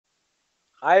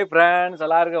Hi friends,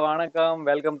 எல்லாருக்கும் வணக்கம்.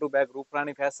 Welcome to back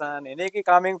RANI fashion. இன்னைக்கு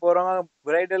காமிங் போறோம்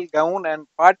bridal gown and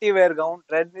party wear gown,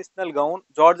 traditional gown,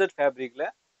 georgette fabricல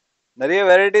நிறைய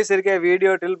varieties இருக்கு.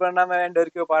 வீடியோ டில் பண்ணாம end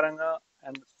வரைக்கும் பாருங்க.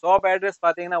 And shop address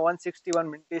பாத்தீங்கன்னா 161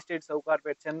 Minty Street,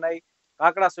 Sowcarpet, Chennai,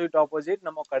 காக்கடா street opposite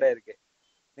நம்ம கடை இருக்கு.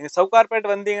 நீங்க Sowcarpet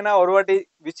வந்தீங்கன்னா ஒரு வாட்டி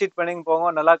விசிட் பண்ணி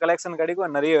போங்க. நல்ல கலெக்ஷன்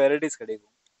கிடைக்கும், நிறைய வெரைட்டிஸ்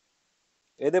கிடைக்கும்.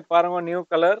 இது பாருங்க new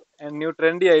colour and new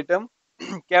trendy item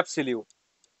gap sleeve.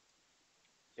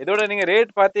 இதோட நீங்க ரேட்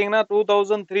பாத்தீங்கன்னா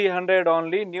 2300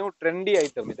 only நியூ ட்ரெண்டி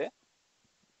ஐட்டம் இது.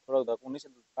 थोड़ा 19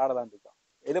 காடலாம் இருக்கா.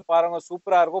 இது பாருங்க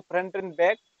சூப்பரா இருக்கும். ஃப்ரண்ட் அண்ட்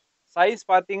பேக் சைஸ்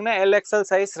பாத்தீங்கன்னா LXL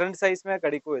சைஸ் ரெண்டு சைஸ்மே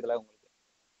கிடைக்கும் இதுல உங்களுக்கு.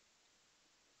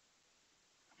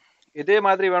 இதே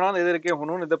மாதிரி வேணும் இது இருக்கே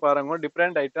ஹுனூன் இது பாருங்க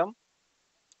different item.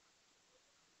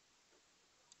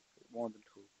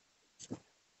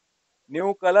 New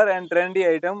colour and trendy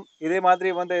item. இதே மாதிரி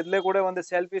வந்து இதுல கூட வந்து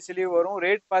செல்ஃபி ஸ்லீவ் வரும்.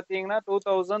 ரேட் பாத்தீங்கன்னா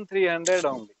 2300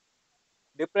 only.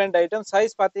 டிஃபரண்ட் ஐட்டம்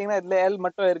சைஸ் பாத்தீங்கன்னா இதுல L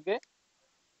மட்டும் இருக்கு.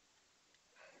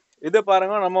 இது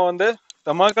பாருங்க நம்ம வந்து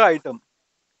dhamaka item.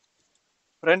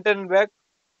 Front and back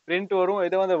print வரும்.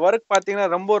 இது வந்து ஒர்க் பாத்தீங்கன்னா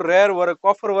ரொம்ப ரேர் ஒர்க்,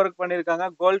 காஃபர் ஒர்க் பண்ணிருக்காங்க.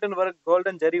 Golden work,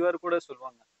 golden zari work கூட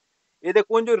சொல்லுவாங்க. இது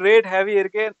கொஞ்சம் ரேட் ஹெவி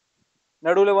இருக்கு.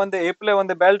 நடுவுல வந்து எப்ல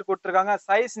வந்து பெல்ட் கொடுத்துருக்காங்க.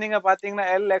 சைஸ் நீங்க பாத்தீங்கன்னா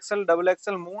LXL,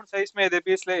 XXL மூணு சைஸ்மே இது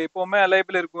பீஸ்ல எப்பவுமே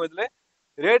அவைலபிள் இருக்கும். இதுல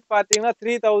ரேட் பாத்தீங்கன்னா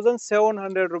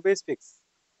 3700 rupees ஃபிக்ஸ்.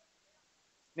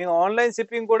 நீங்க ஆன்லைன்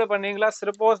ஷிப்பிங் கூட பண்ணீங்களா?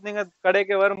 சப்போஸ் நீங்க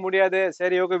கடைக்கு வர முடியாது,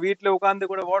 சரி ஓகே வீட்ல உட்காந்து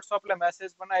கூட வாட்ஸ்அப்ல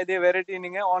மெசேஜ் பண்ணா இதே வெரைட்டி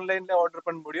நீங்க ஆன்லைன்ல ஆர்டர்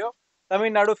பண்ண முடியும்.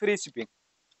 Tamil Nadu free shipping.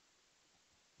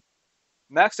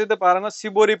 நெக்ஸ்ட் இது பாருங்க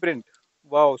சிபோரி பிரிண்ட்.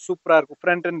 வாவ் சூப்பரா இருக்கும்.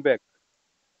 Front and back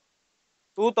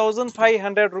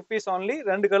 2500 rupees only.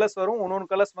 ரெண்டு கலர்ஸ் வரும். இன்னொரு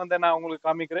கலர்ஸ் வந்து நான் உங்களுக்கு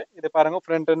காமிக்கிறேன். இது பாருங்க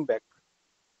ஃப்ரண்ட் அண்ட் பேக்.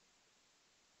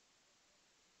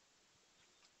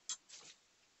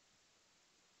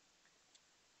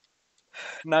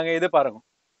 நாங்க இது பாருங்க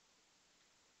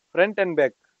front and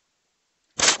back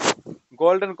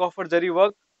golden copper zari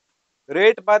work.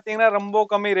 Rate பாத்தீங்கன்னா ரொம்ப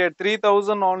கம்மி ரேட்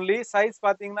 3000 only. சைஸ்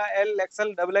பாத்தீங்கன்னா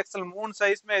LXL, XXL மூணு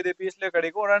சைஸ்மே இது பீஸ்ல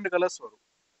கிடைக்கும். ரெண்டு கலர்ஸ் வரும்.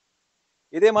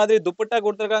 இதே மாதிரி துப்பட்டா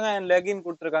கொடுத்துருக்காங்க அண்ட் லெகின்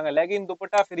கொடுத்துருக்காங்க. லெகின்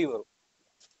துப்பட்டா ஃப்ரீ வரும்.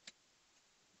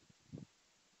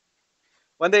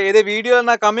 வந்து இது வீடியோ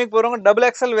நான் காமிக்க போறோம்.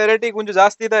 XXL வெரைட்டி கொஞ்சம்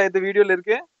ஜாஸ்தி தான் இது வீடியோல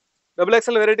இருக்கு.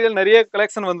 XXL வெரைட்டியில் நிறைய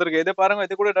கலெக்ஷன் வந்திருக்கு. இது பாருங்க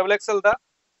இது கூட XXL தான்.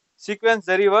 Sequence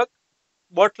zari work,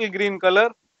 bottle green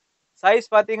colour.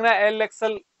 Size பாத்தீங்கன்னா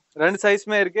LXL ரெண்டு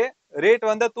சைஸ்மே இருக்கு. ரேட்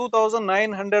வந்து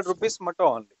 2900 rupees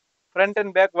மட்டும் only. Front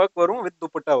and back work வரும் வித்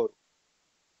துப்பட்டா வரும்.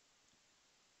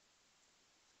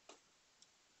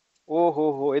 ஓஹோ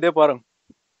இதே பாருங்க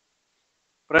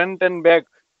front and back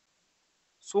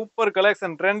super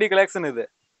collection, trendy collection இது.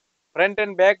 ஃப்ரண்ட்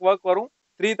அண்ட் பேக் ஒர்க் வரும்.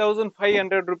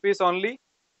 3500 rupees only.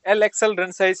 LXL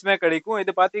ரெண்டு சைஸ்மே கிடைக்கும்.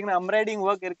 இது பாத்தீங்கன்னா எம்ப்ராய்டிங்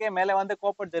ஒர்க் இருக்கு. மேல வந்து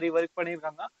காப்பர் ஜரி ஒர்க்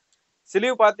பண்ணிருக்காங்க.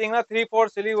 ஸ்லீவ் பாத்தீங்கன்னா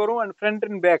 3/4 ஸ்லீவ் வரும் அண்ட் ஃப்ரண்ட்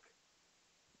அண்ட் பேக்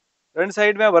ரெண்டு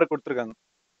சைடுமே ஒர்க் கொடுத்துருக்காங்க.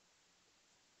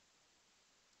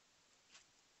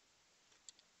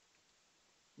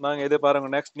 நாங்க இது பாருங்க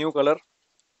next new colour.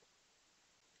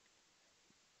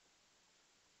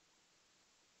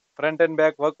 Front and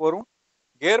back work வரும்.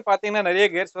 கேர் பாத்தீங்கன்னா நிறைய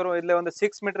கேர்ஸ் வரும். இதுல வந்து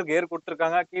 6 மீட்டர் கேர்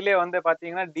கொடுத்துருக்காங்க. கீழே வந்து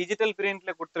பாத்தீங்கன்னா டிஜிட்டல்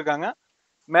பிரிண்ட்ல கொடுத்துருக்காங்க.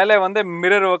 மேலே வந்து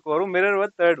மிரர் ஒர்க் வரும். Mirror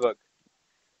work third work.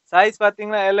 Size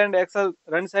பாத்தீங்கன்னா L and XL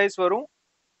ரெண்டு சைஸ் வரும்.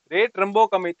 ரேட் ரொம்ப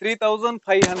கம்மி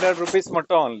 3500 rupees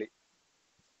மட்டும் only.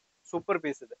 சூப்பர்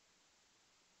பீஸ் இது.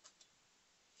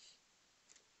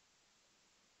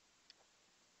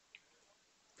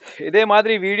 இதே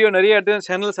மாதிரி வீடியோ நிறைய எடுத்து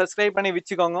சேனல் சப்ஸ்கிரைப் பண்ணி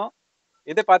வச்சுக்கோங்க.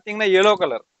 இது பாத்தீங்கன்னா yellow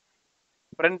colour.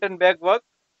 Front and back work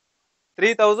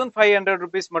 3500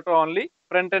 rupees மட்டும் only.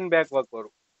 Front and back work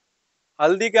வரும்.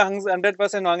 ஹல்திக்கு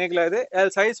 100% வாங்கிக்கலாம். இது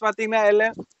சைஸ் பாத்தீங்கன்னா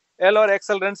L और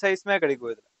XL ரெண்டு சைஸ்மே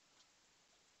கிடைக்கும் இதுல.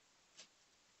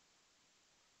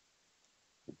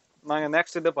 நாங்க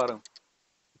நெக்ஸ்ட் இது பாருங்க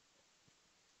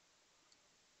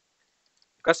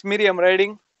Kashmiri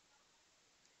embroidering.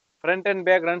 Front and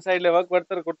back ரெண்டு சைடுல ஒர்க்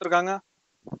கொடுத்துருக்காங்க.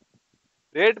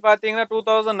 ரேட் பாத்தீங்கன்னா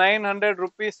 2900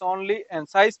 rupees only. அண்ட்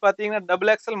சைஸ் பாத்தீங்கன்னா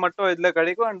XXL மட்டும் இதுல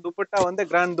கிடைக்கும். அண்ட் துப்பட்டா வந்து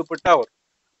கிராண்ட் துப்பட்டா வரும்.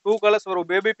 டூ கலர்ஸ் வரும்.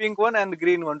 Baby pink one and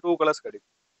green one. Two colours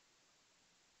கிடைக்கும்.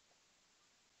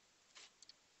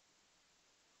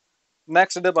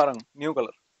 நெக்ஸ்ட் இது பாருங்க நியூ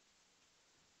கலர்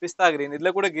பிஸ்தா கிரீன்.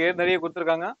 இதுல கூட கேர் நிறைய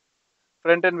கொடுத்துருக்காங்க.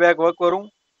 ஃப்ரண்ட் அண்ட் பேக் ஒர்க் வரும்.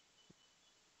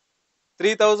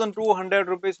 3200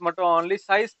 rupees மட்டும் only.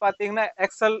 சைஸ் பாத்தீங்கன்னா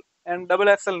XL அண்ட்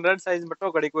XXL ரெண்டு சைஸ்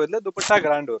மட்டும் கிடைக்கும். இதுல துப்பட்டா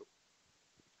கிராண்ட் வரும்.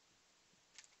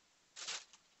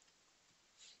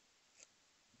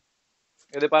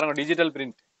 இது பாருங்க டிஜிட்டல்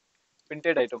பிரிண்ட்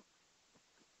பிரிண்டட் ஐட்டம்.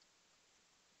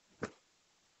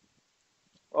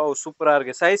 ஓ சூப்பரா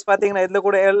இருக்கு. சைஸ் பாத்தீங்கன்னா இதுல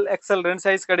கூட L XL ரெண்டு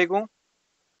சைஸ் கிடைக்கும்.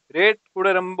 ரேட் கூட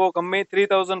ரொம்ப கம்மி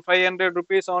 3500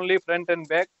 rupees only front and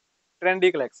back trendy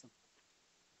collection.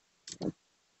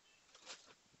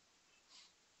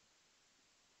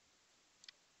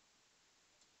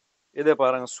 இதே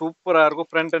பாருங்க சூப்பரா இருக்கும்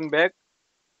front and back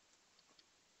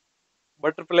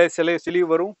butterfly sleeve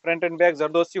வரும் front and back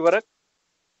zardosi work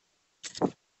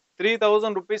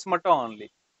 3000 rupees மட்டும் only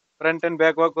front and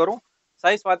back work வரும்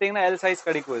size பாத்தீங்கன்னா L size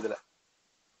கிடைக்கும் இதுல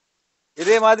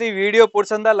இதே மாதிரி வீடியோ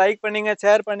பிடிச்சிருந்தா லைக் பண்ணுங்க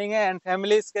ஷேர் பண்ணுங்க and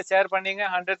familiesக்கு ஷேர் பண்ணுங்க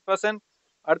 100%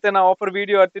 அடுத்து நான் ஆஃபர்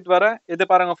வீடியோ எடுத்துட்டு வரேன் இது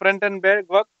பாருங்க front and back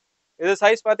work இது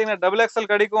சைஸ் பாத்தீங்கன்னா டபுள்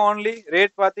எக்ஸ்எல் கிடைக்கும் only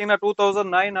ரேட் பாத்தீங்கன்னா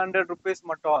 2900 rupees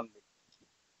மட்டும் only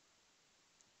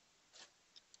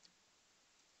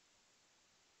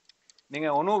நீங்க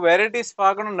இன்னும் வெரைட்டிஸ்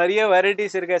பார்க்கணும் நிறைய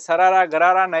வெரைட்டிஸ் இருக்கு sharara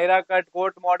கராரா Naira cut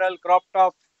code model crop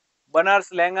top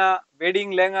Banaras lehenga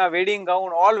wedding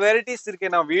gown all varieties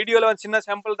இருக்கு நான் வீடியோல வந்து சின்ன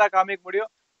சாம்பிள் தான் காமிக்க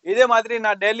முடியும் இதே மாதிரி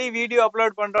நான் டெய்லி வீடியோ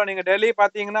அப்லோட் பண்றோம் நீங்க டெய்லி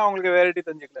பாத்தீங்கன்னா உங்களுக்கு வெரைட்டி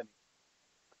தெரிஞ்சுக்கலாம்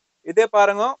இதே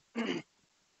பாருங்க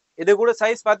இது கூட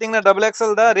சைஸ் பாத்தீங்கன்னா டபுள்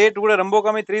எக்ஸ்எல் தான் ரேட் கூட ரொம்ப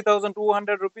கம்மி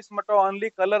 3200 rupees மட்டும்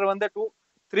only கலர் வந்து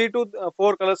 3 to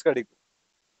 4 கலர்ஸ் கிடைக்கும்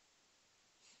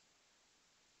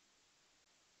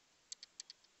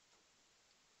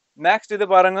next இது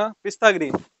பாருங்க பிஸ்தா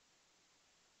green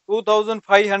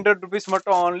 2500 rupees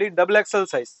மட்டும் only double XL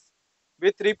size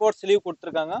with 3/4 sleeve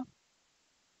கொடுத்திருக்காங்க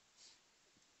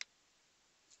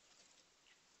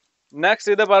next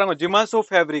இது பாருங்க ஜிமாசோ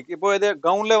fabric இப்போ இது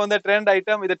கவுன்ல வந்து ட்ரெண்ட்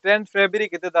ஐட்டம் இது ட்ரெண்ட் fabric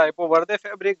இதுதான் இப்போ வரதே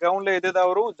fabric கவுன்ல இதுதான்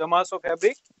வரும் ஜிமாசோ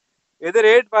fabric இது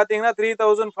ரேட் பாத்தீங்கன்னா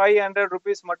 3500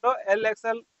 rupees மட்டும்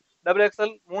LXL double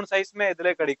XL மூணு சைஸ்மே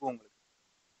இதுல கிடைக்கும் உங்களுக்கு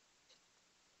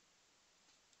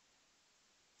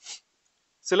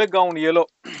சில்க் கவுன் yellow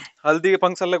ஹல்தி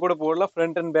ஃபங்க்ஷன்ல கூட போடலாம்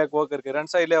ஃப்ரண்ட் அண்ட் பேக் வர்க் இருக்கு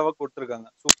ரெண்டு சைடுல அவ கொடுத்திருக்காங்க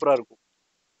சூப்பரா இருக்கும்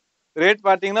ரேட்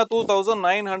பாத்தீங்கன்னா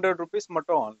 2900 rupees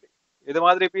மட்டும் only இது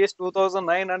மாதிரி பீஸ்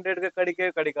 2900 க்கு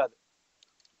கிடைக்காது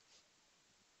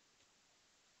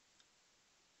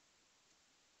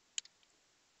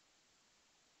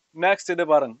நெக்ஸ்ட் இது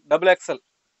பாருங்க double XL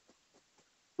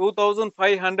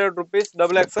 2500 rupees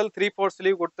double XL 3/4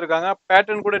 sleeve கொடுத்திருக்காங்க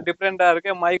பேட்டர்ன் கூட டிஃபரெண்டா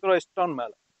இருக்கு மைக்ரோ ஸ்டோன்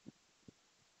மேல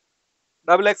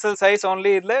double XL size only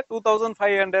idle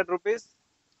 2500 rupees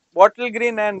bottle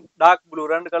green and dark blue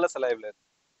ரெண்டு கலர்ஸ் அவைலபிள் இருக்கு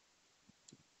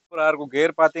சூப்பரா இருக்கும்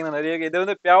கேர் பாத்தீங்கன்னா நிறைய இது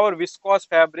வந்து pure viscose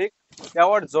fabric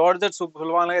pure georgette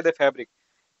சொல்லுவாங்க இது ஃபேப்ரிக்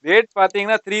ரேட்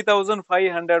பாத்தீங்கன்னா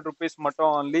 3500 rupees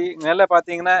மட்டும் only மேல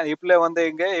பாத்தீங்கன்னா ஹிப்ல வந்து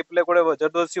இங்க ஹிப்ல கூட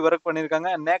ஜர்தோசி வர்க்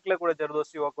பண்ணிருக்காங்க neckல கூட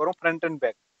ஜர்தோசி வர்க் வரும் front and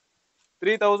back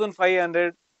 3500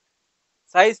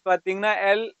 சைஸ் பாத்தீங்கன்னா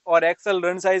L or XL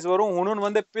ரெண்டு சைஸ் வரும் இன்னொன்னு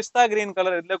வந்து பிஸ்தா கிரீன்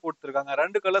கலர் இதுல கொடுத்திருக்காங்க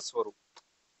ரெண்டு கலர்ஸ் வரும்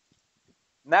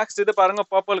நெக்ஸ்ட் இது பாருங்க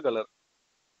purple colour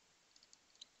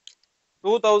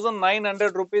 2900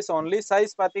 rupees only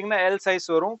size பாத்தீங்கன்னா L சைஸ்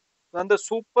வரும் வந்து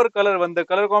சூப்பர் கலர் வந்து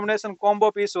கலர் காம்பினேஷன் காம்போ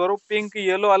பீஸ் வரும் பிங்க்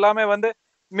yellow எல்லாமே வந்து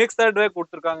மிக்ஸ்ட் வே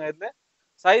கொடுத்திருக்காங்க இதுல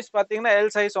சைஸ் பாத்தீங்கன்னா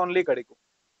L சைஸ் only கிடைக்கும்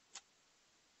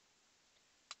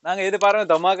நாங்க இது பாருங்க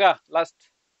தமாகா லாஸ்ட்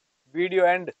வீடியோ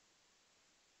எண்ட்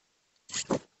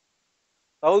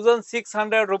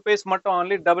 1600 rupees மட்டும்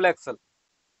only double XL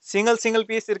single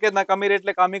piece இருக்கு நான் கம்மி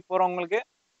ரேட்ல காமிக்க போறேன் உங்களுக்கு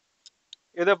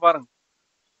இத பாருங்க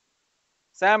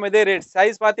சேம் இதே ரேட்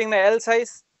சைஸ் பாத்தீங்கன்னா L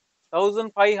சைஸ்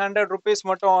 1500 rupees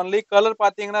மட்டும் only கலர்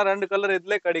பாத்தீங்கன்னா ரெண்டு கலர்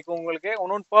இதுல கிடைக்கும் உங்களுக்கு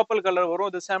இன்னொரு பர்பிள் கலர் வரும்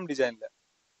இது சேம் டிசைன்ல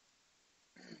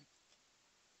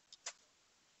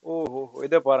ஓஹோ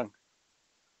இத பாருங்க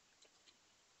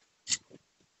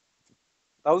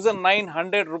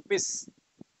 1900 rupees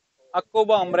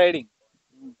அக்கோபா எம்ப்ராய்டிங்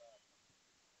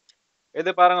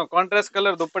இது பாருங்க கான்ட்ராஸ்ட்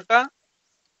கலர் துப்பட்டா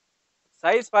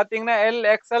சைஸ் பாத்தீங்கன்னா L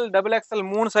XL double XL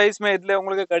மூணு சைஸ்மே இதுல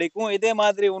உங்களுக்கு கிடைக்கும் இதே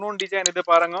மாதிரி இன்னொரு டிசைன் இது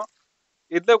பாருங்க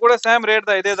இதுல கூட சேம் ரேட்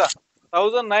தான் இதேதான்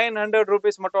 1900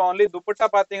 rupees மட்டும் only துப்பட்டா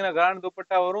பாத்தீங்கன்னா கிராண்ட்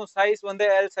துப்பட்டா வரும் சைஸ் வந்து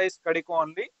L சைஸ் கிடைக்கும்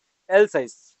only L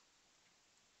சைஸ்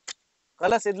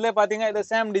கலர்ஸ் இதுல பாத்தீங்கன்னா இது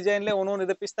சேம் டிசைன்ல இன்னொரு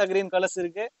இது பிஸ்தா கிரீன் கலர்ஸ்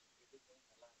இருக்கு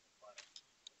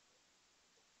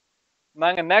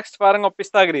நாங்க நெக்ஸ்ட் பாருங்க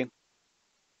பிஸ்தா green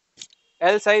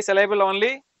L size available only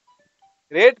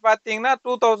rate பாத்தீங்கன்னா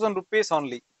 2000 rupees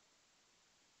only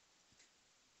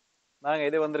நாங்க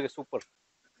இது வந்திருக்கு super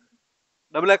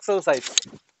double XL size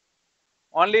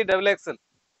only double XL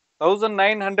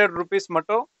 1900 rupees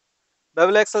மட்டும்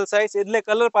double XL size இதுல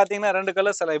கலர் பாத்தீங்கன்னா ரெண்டு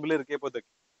கலர்ஸ் available இருக்கு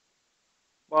இப்போதைக்கு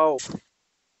வாவ்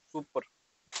சூப்பர்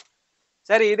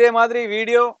சரி இதே மாதிரி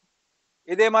வீடியோ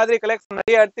இதே மாதிரி கலெக்ஷன்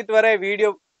நிறைய எடுத்துட்டு வர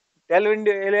வீடியோ டெல்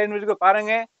வீடியோ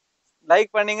பாருங்க லைக்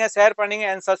பண்ணுங்க ஷேர் பண்ணுங்க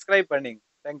and subscribe பண்ணுங்க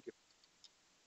thank you